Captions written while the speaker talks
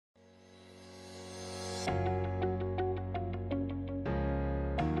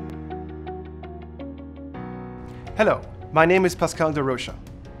Hello, my name is Pascal de Rocha.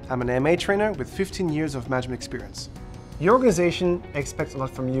 I'm an MA trainer with 15 years of management experience. Your organization expects a lot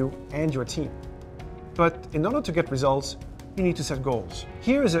from you and your team. But in order to get results, you need to set goals.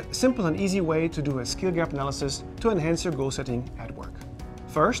 Here is a simple and easy way to do a skill gap analysis to enhance your goal setting at work.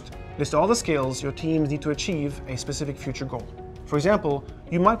 First, list all the skills your teams need to achieve a specific future goal. For example,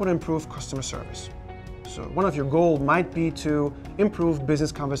 you might want to improve customer service. So one of your goals might be to improve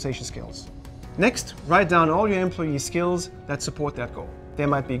business conversation skills. Next, write down all your employee skills that support that goal. They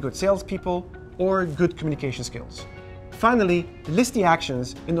might be good salespeople or good communication skills. Finally, list the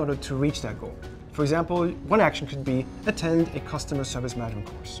actions in order to reach that goal. For example, one action could be attend a customer service management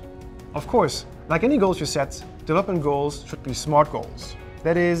course. Of course, like any goals you set, development goals should be SMART goals.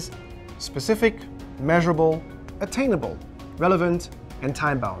 That is, specific, measurable, attainable, relevant, and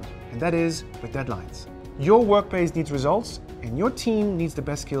time-bound. And that is, with deadlines. Your workplace needs results, and your team needs the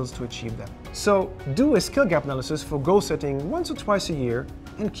best skills to achieve them. So do a skill gap analysis for goal setting once or twice a year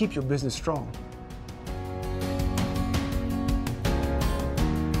and keep your business strong.